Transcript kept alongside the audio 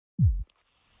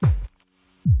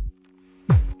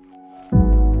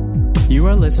You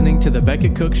are listening to The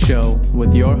Beckett Cook Show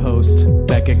with your host,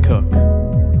 Beckett Cook.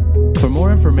 For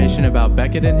more information about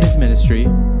Beckett and his ministry,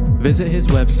 visit his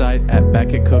website at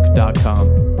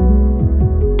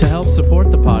beckettcook.com. To help support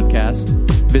the podcast,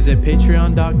 visit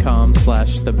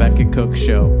patreon.com/The Beckett Cook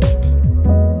Show.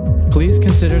 Please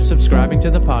consider subscribing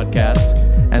to the podcast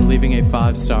and leaving a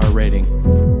 5-star rating.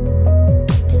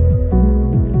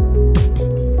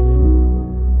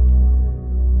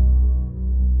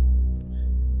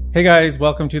 Hey guys,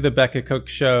 welcome to the Beckett Cook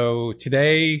Show.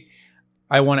 Today,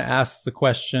 I want to ask the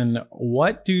question,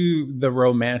 what do the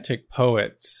romantic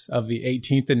poets of the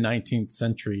 18th and 19th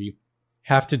century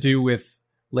have to do with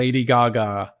Lady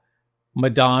Gaga,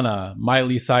 Madonna,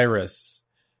 Miley Cyrus,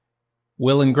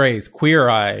 Will and Grace, Queer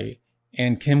Eye,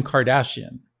 and Kim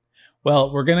Kardashian?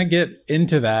 Well, we're going to get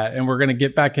into that, and we're going to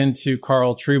get back into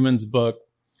Carl Trueman's book,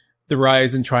 The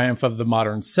Rise and Triumph of the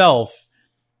Modern Self,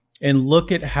 and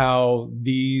look at how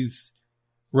these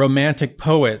romantic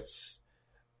poets,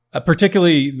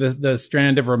 particularly the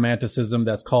strand of romanticism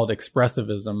that's called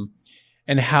expressivism,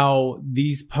 and how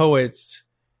these poets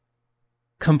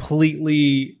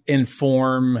completely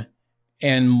inform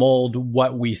and mold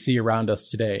what we see around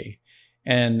us today.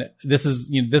 And this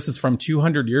is from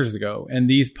 200 years ago, and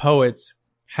these poets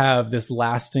have this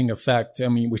lasting effect. I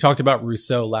mean, we talked about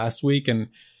Rousseau last week, and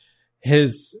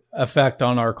his effect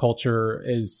on our culture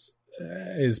is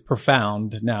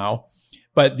profound now,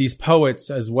 but these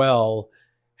poets as well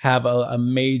have a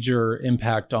major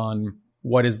impact on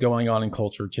what is going on in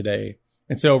culture today.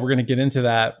 And so we're going to get into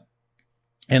that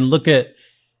and look at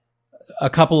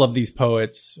a couple of these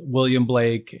poets, William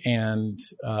Blake and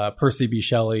Percy B.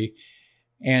 Shelley,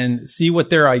 and see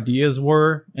what their ideas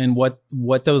were and what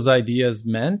those ideas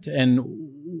meant and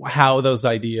how those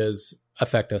ideas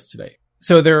affect us today.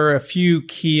 So there are a few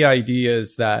key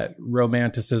ideas that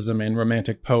romanticism and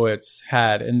romantic poets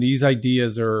had, and these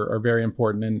ideas are very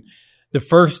important. And the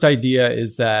first idea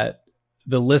is that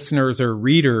the listeners or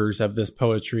readers of this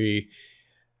poetry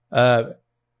became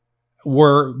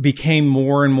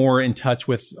more and more in touch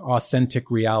with authentic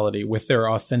reality, with their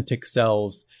authentic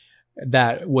selves,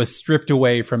 that was stripped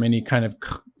away from any kind of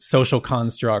social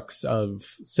constructs of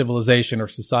civilization or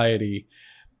society.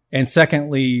 And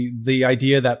secondly, the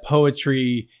idea that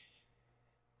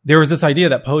there was this idea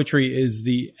that poetry is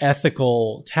the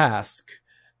ethical task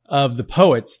of the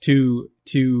poets to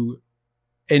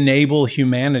enable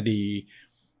humanity,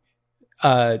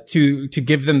 to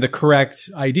give them the correct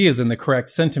ideas and the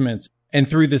correct sentiments. And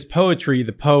through this poetry,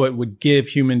 the poet would give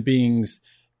human beings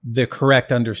the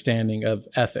correct understanding of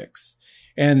ethics.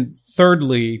 And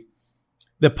thirdly,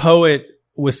 the poet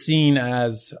was seen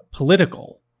as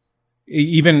political,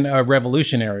 even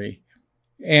revolutionary.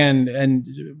 And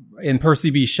Percy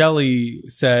B. Shelley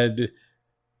said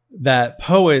that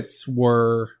poets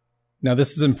were, now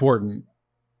this is important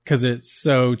because it's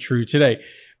so true today.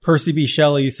 Percy B.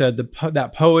 Shelley said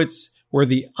that poets were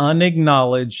the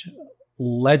unacknowledged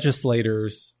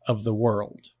legislators of the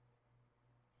world.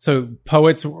 So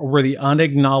poets were the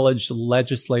unacknowledged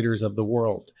legislators of the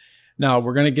world. Now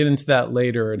we're going to get into that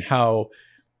later and how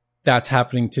that's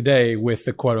happening today with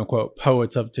the quote unquote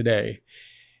poets of today.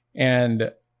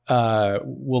 And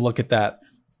we'll look at that.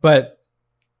 But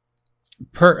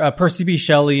Percy B.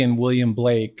 Shelley and William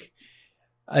Blake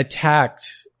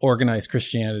attacked organized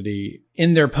Christianity.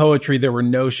 In their poetry, there were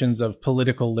notions of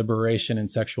political liberation and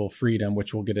sexual freedom,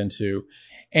 which we'll get into.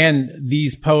 And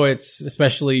these poets,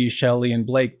 especially Shelley and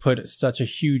Blake, put such a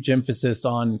huge emphasis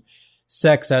on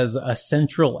sex as a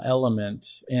central element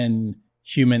in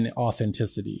human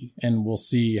authenticity. And we'll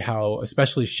see how,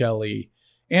 especially Shelley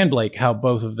and Blake, how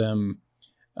both of them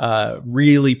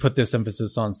really put this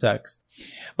emphasis on sex.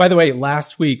 By the way,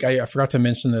 last week, I forgot to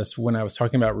mention this when I was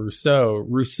talking about Rousseau.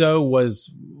 Rousseau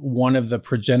was one of the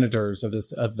progenitors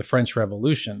of the French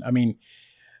Revolution. I mean,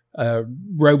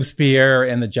 Robespierre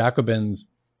and the Jacobins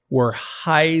were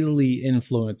highly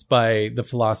influenced by the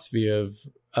philosophy of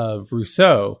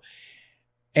Rousseau.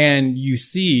 And you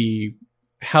see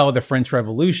how the French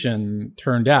Revolution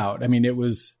turned out. I mean, it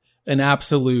was an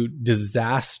absolute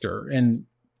disaster. And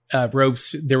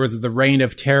there was the Reign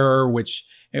of Terror,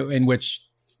 in which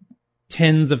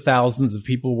tens of thousands of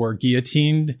people were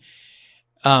guillotined.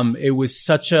 It was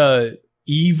such a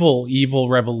evil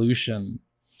revolution.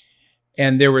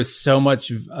 And there was so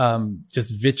much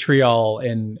just vitriol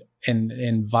and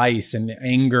vice and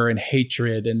anger and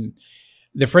hatred. And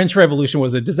the French Revolution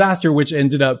was a disaster, which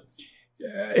ended up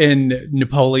in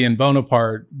Napoleon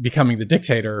Bonaparte becoming the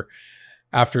dictator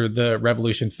after the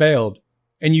revolution failed.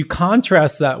 And you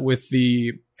contrast that with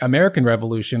the American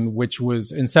Revolution, which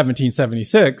was in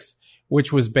 1776,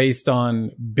 which was based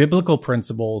on biblical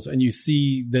principles. And you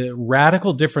see the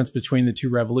radical difference between the two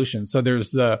revolutions. So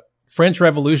there's the French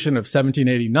Revolution of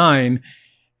 1789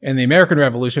 and the American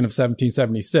Revolution of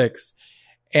 1776.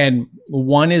 And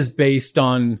one is based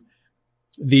on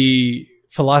the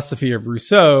philosophy of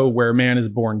Rousseau, where man is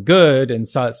born good and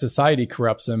society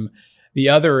corrupts him. The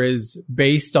other is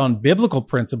based on biblical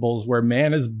principles, where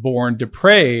man is born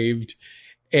depraved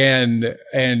and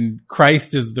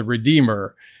Christ is the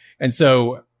Redeemer. And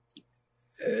so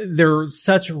there are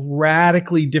such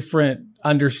radically different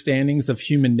understandings of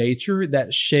human nature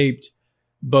that shaped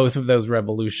both of those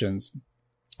revolutions.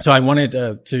 So I wanted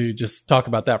to just talk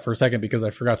about that for a second because I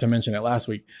forgot to mention it last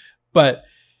week. But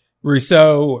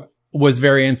Rousseau was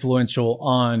very influential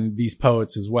on these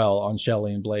poets as well, on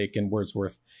Shelley and Blake and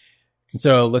Wordsworth. And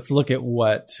so let's look at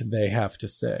what they have to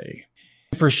say.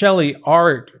 For Shelley,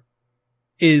 art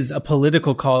is a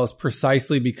political cause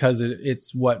precisely because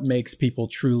it's what makes people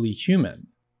truly human.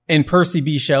 In Percy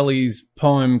B. Shelley's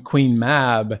poem Queen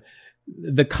Mab,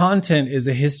 the content is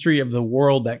a history of the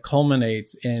world that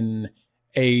culminates in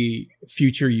a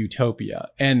future utopia.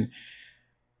 And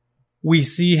we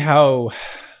see how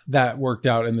that worked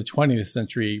out in the 20th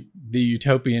century, the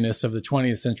utopianists of the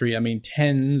 20th century. I mean,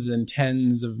 tens and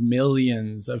tens of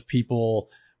millions of people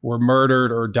were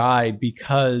murdered or died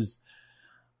because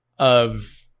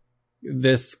of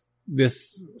this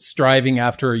striving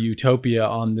after a utopia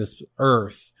on this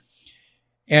earth.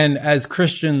 And as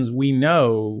Christians, we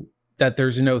know that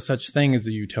there's no such thing as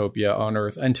a utopia on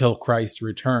earth until Christ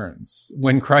returns.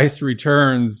 When Christ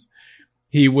returns,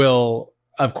 he will,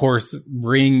 of course,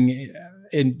 bring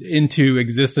into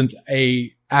existence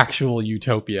a actual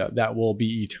utopia that will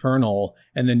be eternal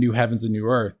and the new heavens and new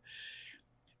earth.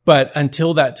 But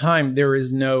until that time, there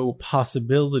is no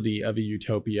possibility of a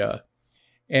utopia.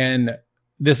 And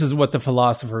this is what the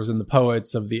philosophers and the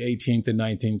poets of the 18th and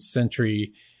 19th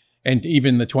century, and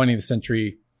even the 20th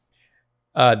century,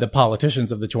 the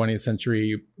politicians of the 20th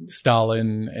century,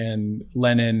 Stalin and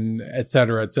Lenin, et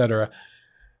cetera,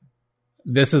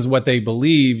 this is what they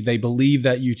believe. They believe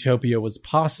that utopia was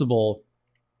possible.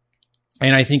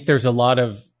 And I think there's a lot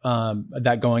of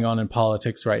that going on in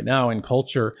politics right now, in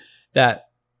culture, that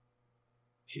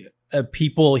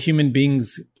human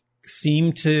beings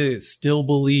seem to still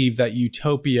believe that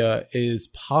utopia is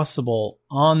possible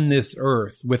on this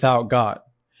earth without God.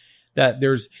 That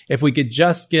if we could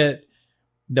just get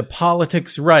the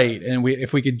politics right, and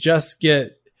if we could just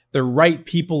get the right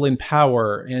people in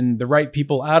power and the right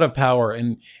people out of power,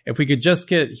 and if we could just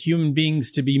get human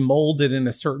beings to be molded in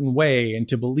a certain way and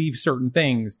to believe certain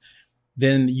things,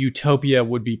 then utopia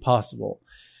would be possible.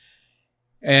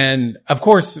 And of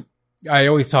course, I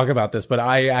always talk about this, but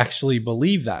I actually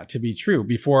believe that to be true.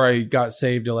 Before I got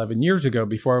saved 11 years ago,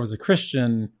 before I was a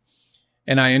Christian,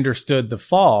 and I understood the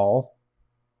fall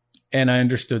and I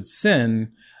understood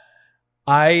sin,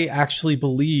 I actually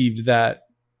believed that.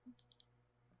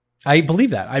 I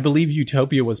believe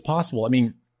utopia was possible. I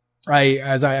mean,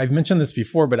 I've mentioned this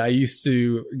before, but I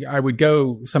would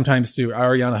go sometimes to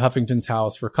Arianna Huffington's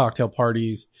house for cocktail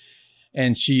parties.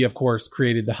 And she, of course,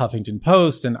 created the Huffington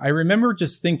Post. And I remember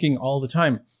just thinking all the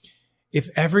time, if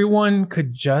everyone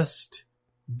could just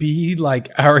be like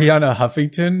Arianna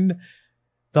Huffington,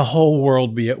 the whole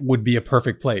world would be a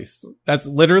perfect place. That's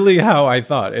literally how I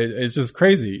thought. It's just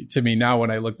crazy to me now when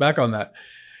I look back on that,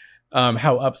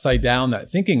 how upside down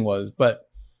that thinking was. But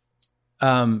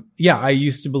yeah, I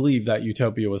used to believe that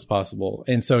utopia was possible.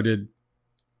 And so did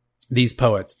these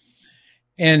poets.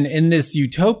 And in this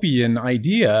utopian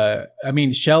idea, I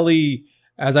mean, Shelley,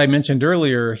 as I mentioned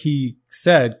earlier, he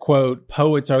said, quote,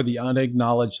 "Poets are the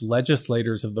unacknowledged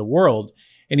legislators of the world."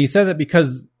 And he said that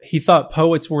because he thought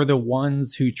poets were the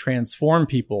ones who transform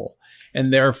people,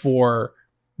 and therefore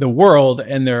the world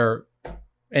and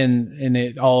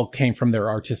it all came from their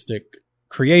artistic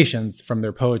creations, from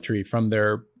their poetry, from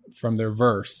their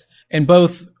verse. And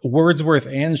both Wordsworth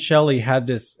and Shelley had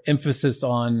this emphasis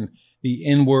on the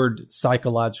inward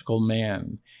psychological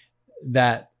man,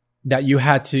 that you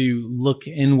had to look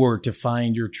inward to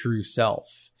find your true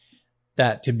self,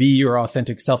 that to be your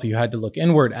authentic self, you had to look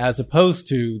inward, as opposed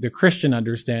to the Christian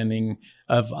understanding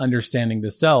of understanding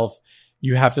the self.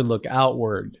 You have to look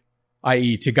outward,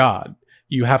 i.e. to God.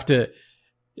 You have to,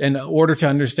 in order to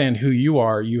understand who you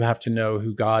are, you have to know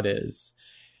who God is.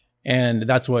 And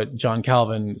that's what John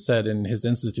Calvin said in his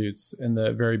Institutes, in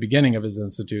the very beginning of his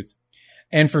Institutes.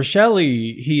 And for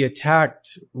Shelley, he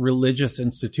attacked religious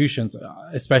institutions,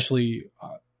 especially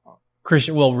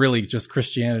Christian, well, really just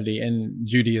Christianity and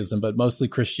Judaism, but mostly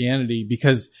Christianity,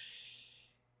 because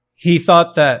he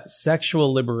thought that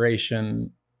sexual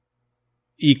liberation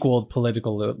equaled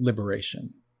political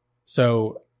liberation.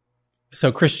 So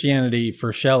Christianity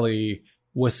for Shelley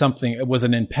was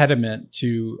an impediment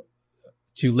to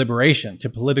liberation, to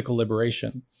political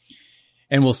liberation.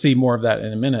 And we'll see more of that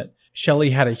in a minute. Shelley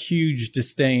had a huge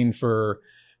disdain for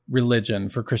religion,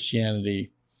 for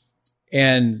Christianity.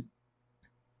 And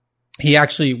he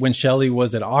actually, when Shelley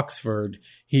was at Oxford,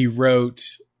 he wrote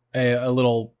a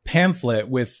little pamphlet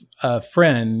with a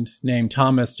friend named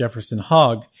Thomas Jefferson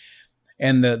Hogg.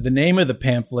 And the name of the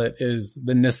pamphlet is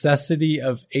The Necessity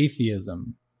of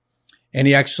Atheism. And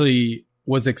he actually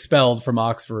was expelled from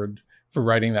Oxford for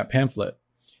writing that pamphlet.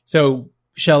 So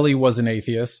Shelley was an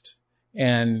atheist,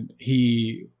 and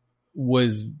he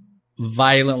was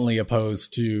violently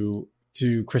opposed to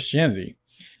Christianity.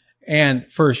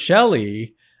 And for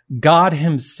Shelley, God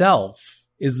himself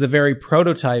is the very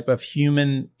prototype of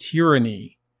human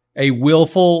tyranny, a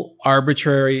willful,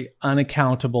 arbitrary,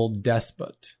 unaccountable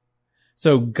despot.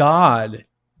 So God,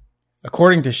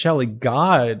 according to Shelley,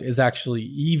 God is actually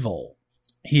evil.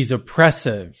 He's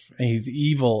oppressive, and he's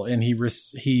evil, and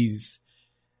he's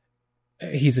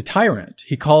a tyrant.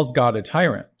 He calls God a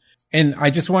tyrant. And I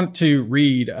just want to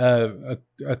read a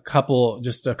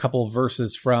couple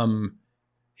verses from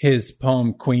his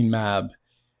poem Queen Mab,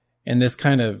 and this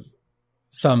kind of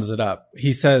sums it up.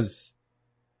 He says,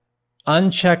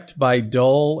 "Unchecked by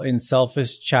dull and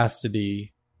selfish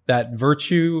chastity, that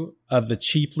virtue of the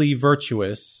cheaply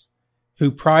virtuous, who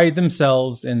pride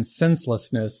themselves in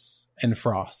senselessness and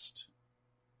frost."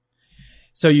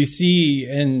 So you see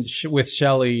with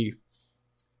Shelley,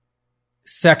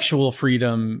 sexual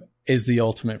freedom is the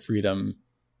ultimate freedom.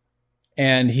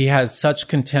 And he has such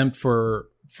contempt for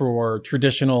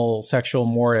traditional sexual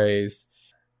mores.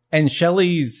 And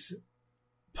Shelley's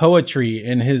poetry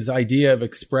and his idea of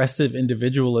expressive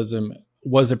individualism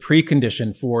was a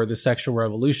precondition for the sexual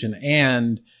revolution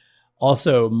and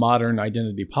also modern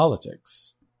identity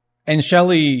politics. And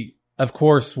Shelley, of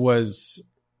course, was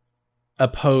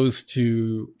opposed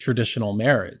to traditional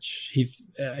marriage.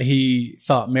 He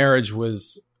thought marriage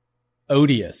was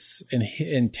odious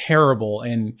and terrible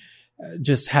and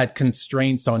just had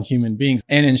constraints on human beings.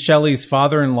 And in Shelley's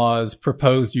father-in-law's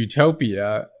proposed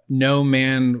utopia, no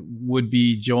man would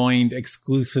be joined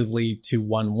exclusively to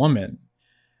one woman,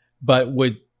 but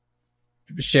would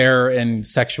share in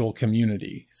sexual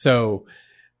community. So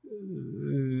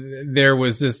there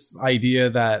was this idea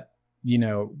that,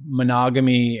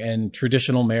 monogamy and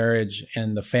traditional marriage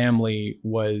and the family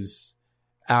was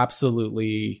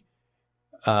absolutely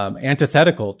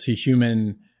antithetical to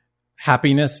human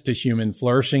happiness, to human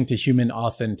flourishing, to human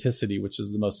authenticity, which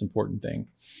is the most important thing,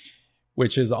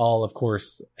 which is all, of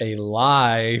course, a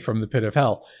lie from the pit of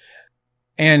hell.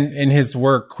 And in his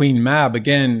work, Queen Mab,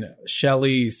 again,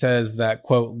 Shelley says that,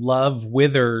 quote, "Love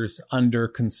withers under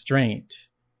constraint.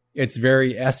 Its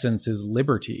very essence is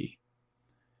liberty."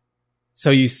 So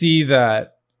you see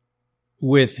that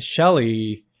with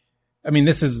Shelley,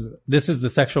 this is the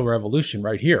sexual revolution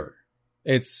right here.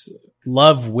 It's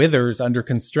love withers under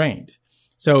constraint.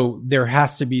 So there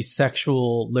has to be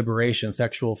sexual liberation,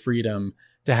 sexual freedom,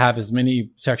 to have as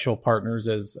many sexual partners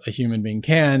as a human being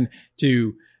can,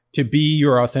 to be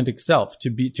your authentic self,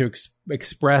 to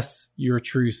express your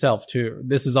true self.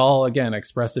 This is all, again,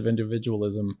 expressive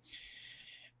individualism.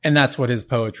 And that's what his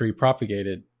poetry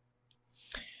propagated.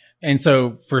 And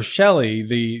so for Shelley,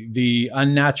 the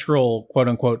unnatural, quote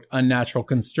unquote, unnatural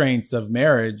constraints of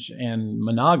marriage and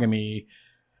monogamy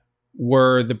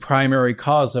were the primary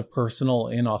cause of personal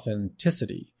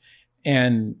inauthenticity.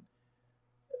 And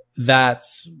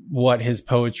that's what his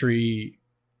poetry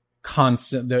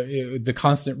the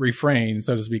constant refrain,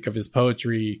 so to speak, of his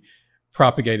poetry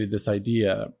propagated this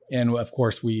idea. And of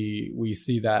course, we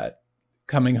see that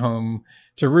coming home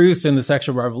to roost in the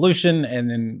sexual revolution. And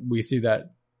then we see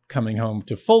that coming home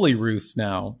to fully roost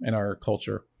now in our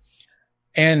culture.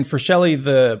 And for Shelley,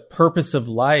 the purpose of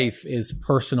life is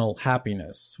personal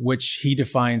happiness, which he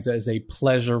defines as a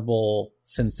pleasurable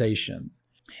sensation.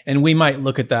 And we might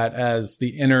look at that as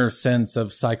the inner sense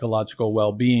of psychological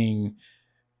well-being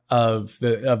of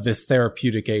this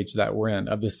therapeutic age that we're in,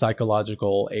 of this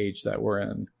psychological age that we're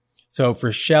in. So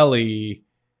for Shelley,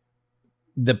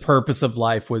 the purpose of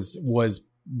life was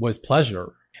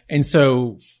pleasure. And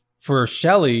so for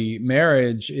Shelley,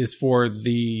 marriage is for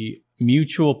the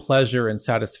mutual pleasure and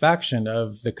satisfaction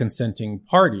of the consenting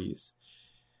parties.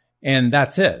 And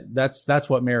that's it. That's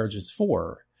what marriage is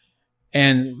for.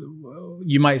 And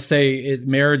you might say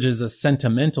marriage is a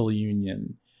sentimental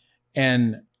union.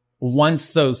 And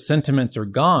once those sentiments are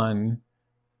gone,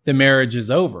 the marriage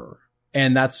is over.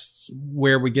 And that's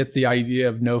where we get the idea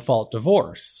of no-fault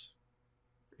divorce.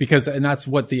 and that's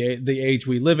what the age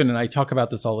we live in. And I talk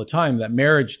about this all the time, that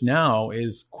marriage now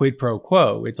is quid pro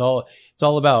quo. It's all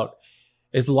about,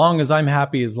 as long as I'm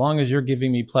happy, as long as you're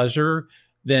giving me pleasure,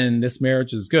 then this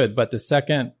marriage is good. But the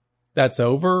second that's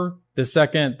over, the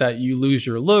second that you lose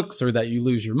your looks, or that you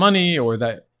lose your money, or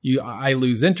that I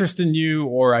lose interest in you,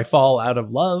 or I fall out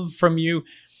of love from you,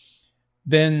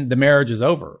 then the marriage is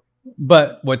over.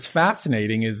 But what's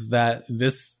fascinating is that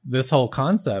this whole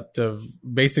concept of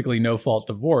basically no fault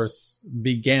divorce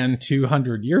began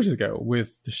 200 years ago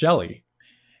with Shelley.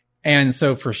 And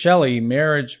so for Shelley,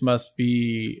 marriage must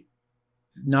be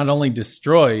not only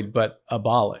destroyed, but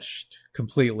abolished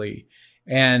completely.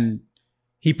 And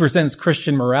he presents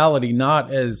Christian morality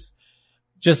not as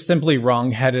just simply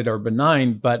wrong-headed or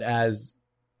benign, but as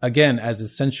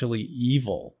essentially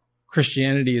evil.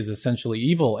 Christianity is essentially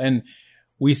evil. And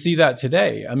we see that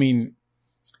today. I mean,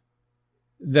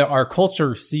 our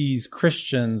culture sees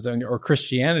Christians or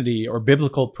Christianity or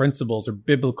biblical principles or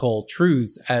biblical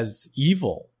truths as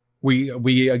evil. We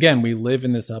live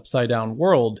in this upside down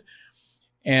world,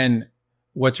 and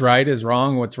what's right is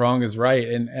wrong. What's wrong is right.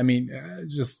 And I mean,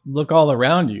 just look all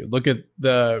around you. Look at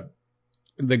the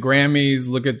Grammys,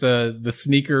 look at the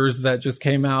sneakers that just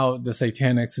came out, the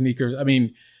satanic sneakers. I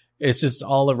mean, it's just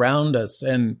all around us.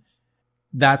 And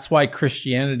that's why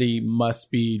Christianity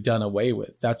must be done away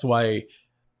with. That's why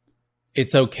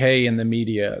it's okay in the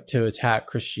media to attack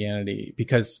Christianity,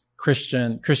 because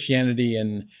Christianity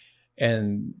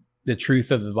and the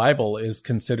truth of the Bible is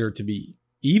considered to be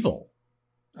evil.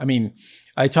 I mean,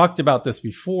 I talked about this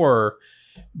before,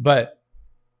 but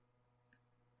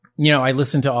I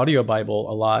listen to audio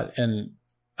Bible a lot, and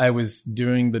I was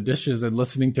doing the dishes and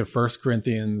listening to 1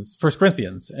 Corinthians,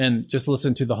 and just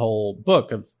listen to the whole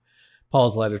book of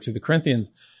Paul's letter to the Corinthians.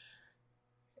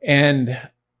 And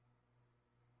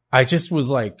I just was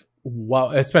like,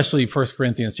 wow, especially 1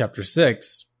 Corinthians chapter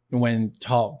 6, when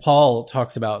Paul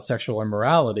talks about sexual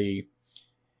immorality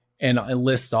and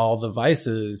lists all the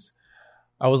vices.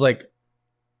 I was like,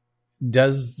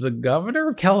 does the governor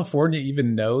of California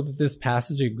even know that this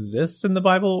passage exists in the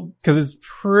Bible? Because it's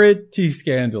pretty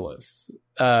scandalous.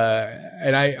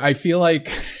 And I feel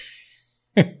like,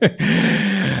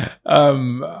 I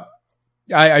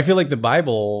feel like the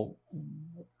Bible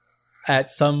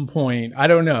at some point, I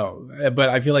don't know, but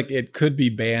I feel like it could be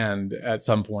banned at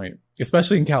some point,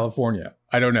 especially in California.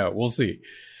 I don't know. We'll see.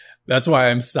 That's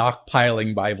why I'm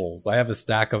stockpiling Bibles. I have a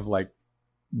stack of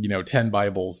 10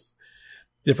 Bibles,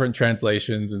 different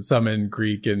translations, and some in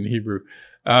Greek and Hebrew.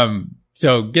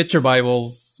 So get your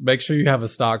Bibles, make sure you have a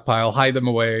stockpile, hide them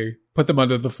away, put them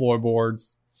under the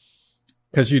floorboards,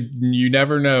 because you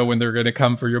never know when they're going to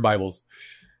come for your Bibles.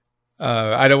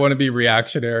 I don't want to be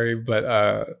reactionary,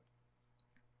 but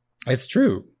it's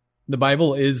true. The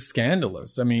Bible is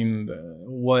scandalous. I mean,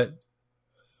 what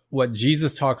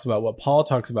Jesus talks about, what Paul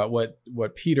talks about,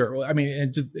 what Peter, I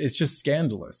mean, it's just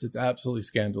scandalous. It's absolutely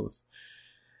scandalous.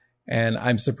 And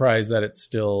I'm surprised that it's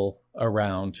still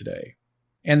around today.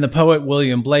 And the poet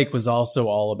William Blake was also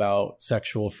all about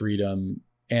sexual freedom.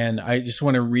 And I just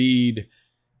want to read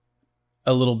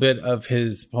a little bit of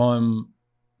his poem,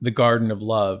 The Garden of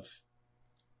Love.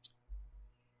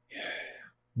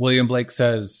 William Blake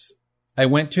says, I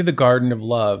went to the Garden of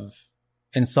Love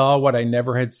and saw what I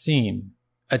never had seen.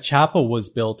 A chapel was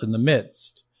built in the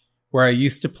midst, where I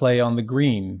used to play on the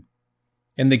green.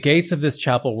 And the gates of this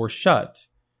chapel were shut,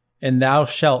 and thou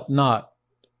shalt not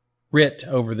writ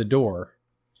over the door.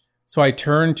 So I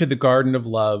turned to the garden of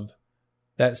love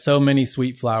that so many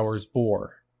sweet flowers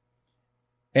bore.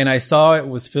 And I saw it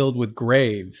was filled with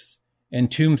graves and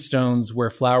tombstones where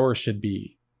flowers should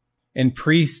be. And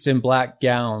priests in black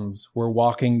gowns were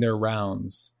walking their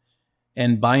rounds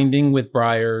and binding with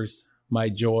briars my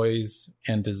joys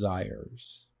and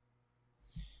desires.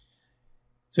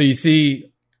 So you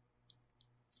see,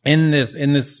 in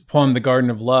this poem, The Garden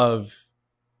of Love,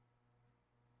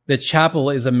 the chapel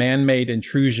is a man-made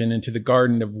intrusion into the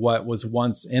garden of what was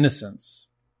once innocence.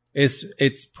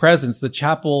 Its presence, the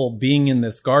chapel being in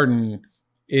this garden,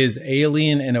 is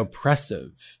alien and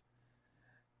oppressive.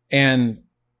 And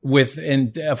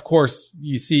of course,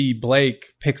 you see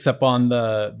Blake picks up on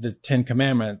the 10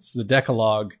 Commandments, the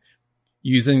Decalogue,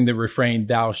 using the refrain,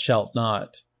 thou shalt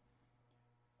not,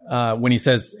 when he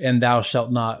says, and thou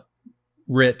shalt not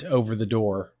writ over the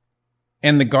door.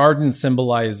 And the garden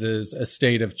symbolizes a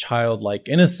state of childlike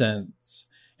innocence,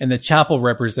 and the chapel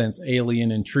represents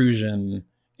alien intrusion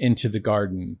into the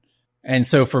garden. And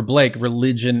so for Blake,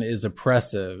 religion is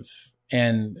oppressive,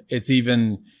 and it's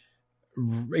even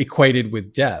equated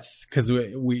with death, because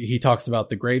he talks about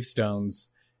the gravestones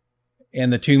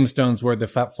and the tombstones where the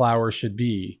flowers should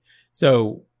be.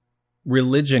 So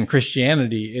religion,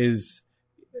 Christianity, is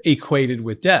equated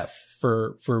with death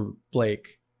for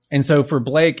Blake. And so for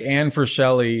Blake and for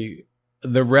Shelley,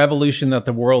 the revolution that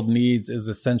the world needs is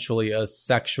essentially a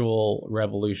sexual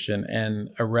revolution and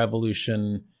a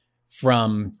revolution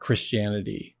from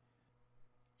Christianity.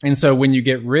 And so when you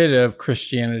get rid of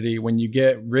Christianity, when you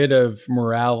get rid of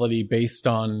morality based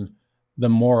on the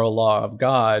moral law of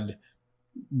God,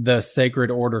 the sacred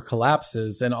order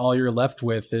collapses, and all you're left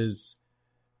with is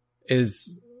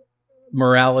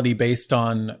morality based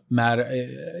on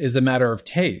is a matter of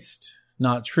taste,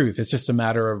 not truth. It's just a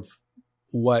matter of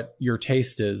what your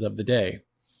taste is of the day.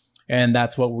 And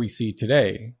that's what we see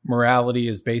today. Morality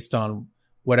is based on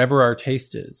whatever our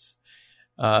taste is,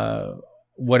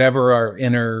 whatever our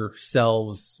inner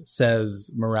selves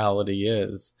says morality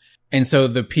is. And so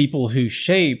the people who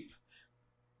shape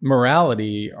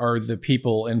morality are the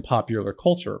people in popular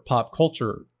culture, pop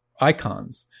culture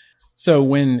icons. So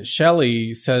when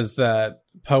Shelley says that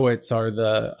poets are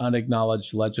the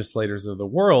unacknowledged legislators of the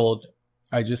world,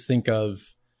 I just think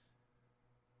of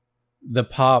the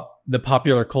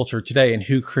popular culture today and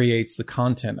who creates the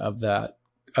content of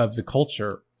the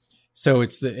culture. So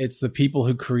it's the people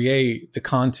who create the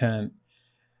content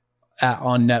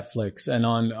on Netflix and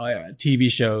on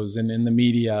TV shows and in the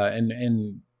media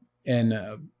and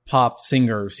pop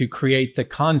singers who create the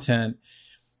content,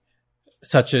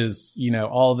 such as,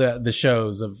 all the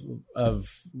shows of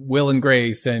Will and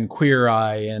Grace and Queer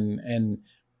Eye and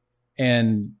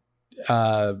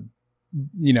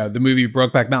the movie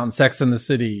Brokeback Mountain, Sex and the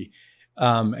City.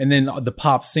 And then the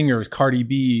pop singers, Cardi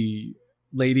B,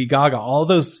 Lady Gaga, all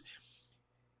those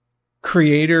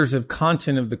creators of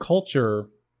content of the culture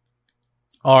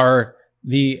are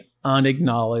the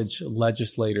unacknowledged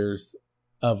legislators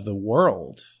of the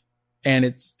world. And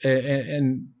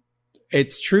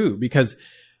it's true, because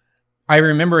I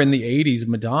remember in the 80s,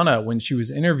 Madonna, when she was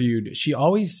interviewed, she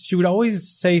would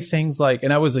always say things like,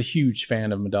 and I was a huge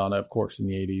fan of Madonna, of course, in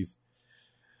the 80s.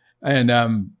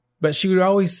 And, but she would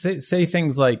always say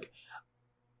things like,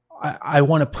 I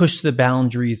want to push the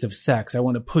boundaries of sex. I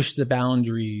want to push the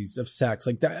boundaries of sex.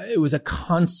 Like that, it was a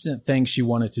constant thing she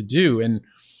wanted to do. And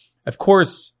of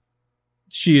course,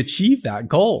 she achieved that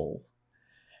goal.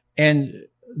 And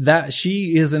that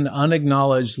she is an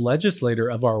unacknowledged legislator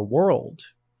of our world,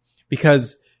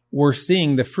 because we're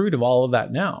seeing the fruit of all of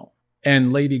that now.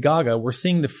 And Lady Gaga, we're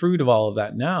seeing the fruit of all of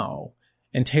that now.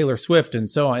 And Taylor Swift and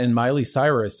so on, and Miley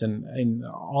Cyrus and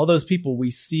all those people,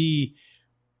 we see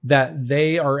that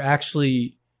they are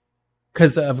actually,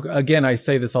 because again, I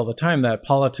say this all the time, that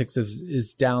politics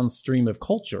is downstream of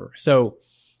culture. So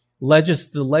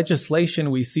the legislation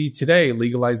we see today,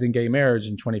 legalizing gay marriage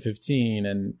in 2015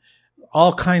 and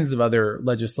all kinds of other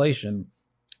legislation,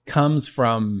 comes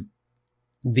from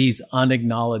these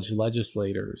unacknowledged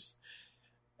legislators.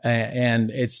 And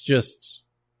it's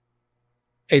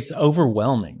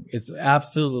overwhelming. It's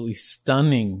absolutely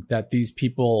stunning that these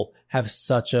people have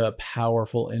such a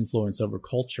powerful influence over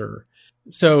culture.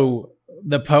 So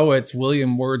the poets,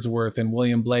 William Wordsworth and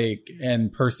William Blake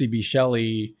and Percy B.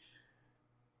 Shelley,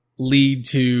 lead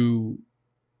to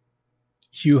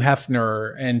Hugh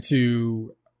Hefner and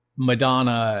to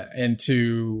Madonna and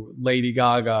to Lady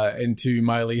Gaga and to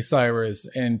Miley Cyrus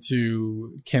and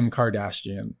to Kim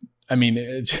Kardashian. I mean,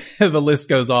 the list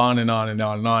goes on and on and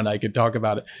on and on. I could talk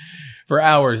about it for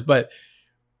hours, but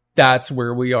that's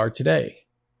where we are today.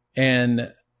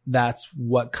 And that's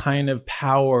what kind of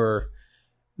power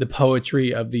the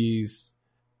poetry of these,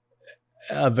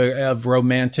 of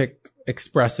romantic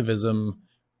expressivism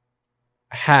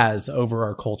has over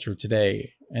our culture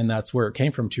today. And that's where it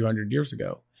came from 200 years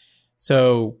ago.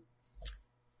 So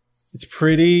it's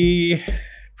pretty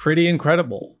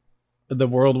incredible, the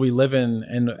world we live in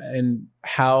and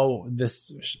how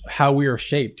we are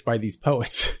shaped by these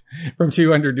poets from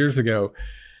 200 years ago.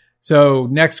 So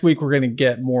next week, we're going to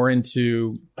get more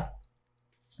into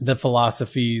the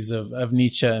philosophies of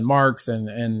Nietzsche and Marx,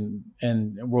 and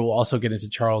we'll also get into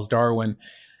Charles Darwin.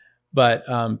 But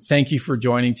thank you for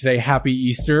joining today. Happy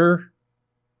Easter.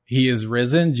 He is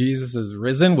risen. Jesus is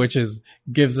risen, which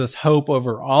gives us hope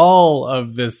over all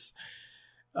of this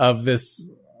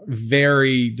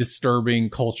very disturbing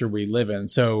culture we live in.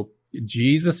 So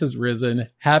Jesus is risen.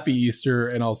 Happy Easter.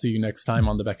 And I'll see you next time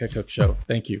on the Becca Cook Show.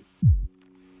 Thank you.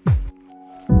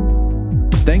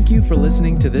 Thank you for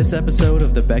listening to this episode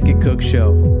of the Beckett Cook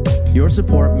Show. Your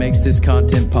support makes this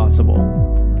content possible.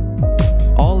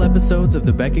 All episodes of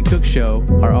the Beckett Cook Show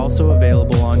are also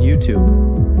available on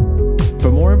YouTube.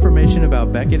 For more information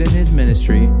about Beckett and his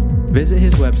ministry, visit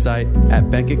his website at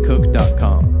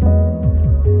beckettcook.com.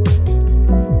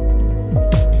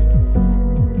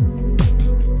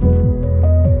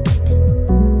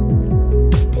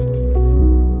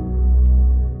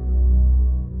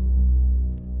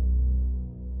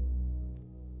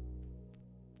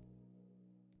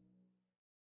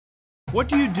 What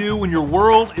do you do when your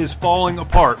world is falling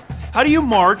apart? How do you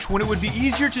march when it would be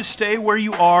easier to stay where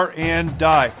you are and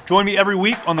die? Join me every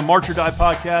week on the March or Die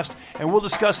podcast, and we'll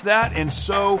discuss that and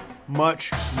so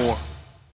much more.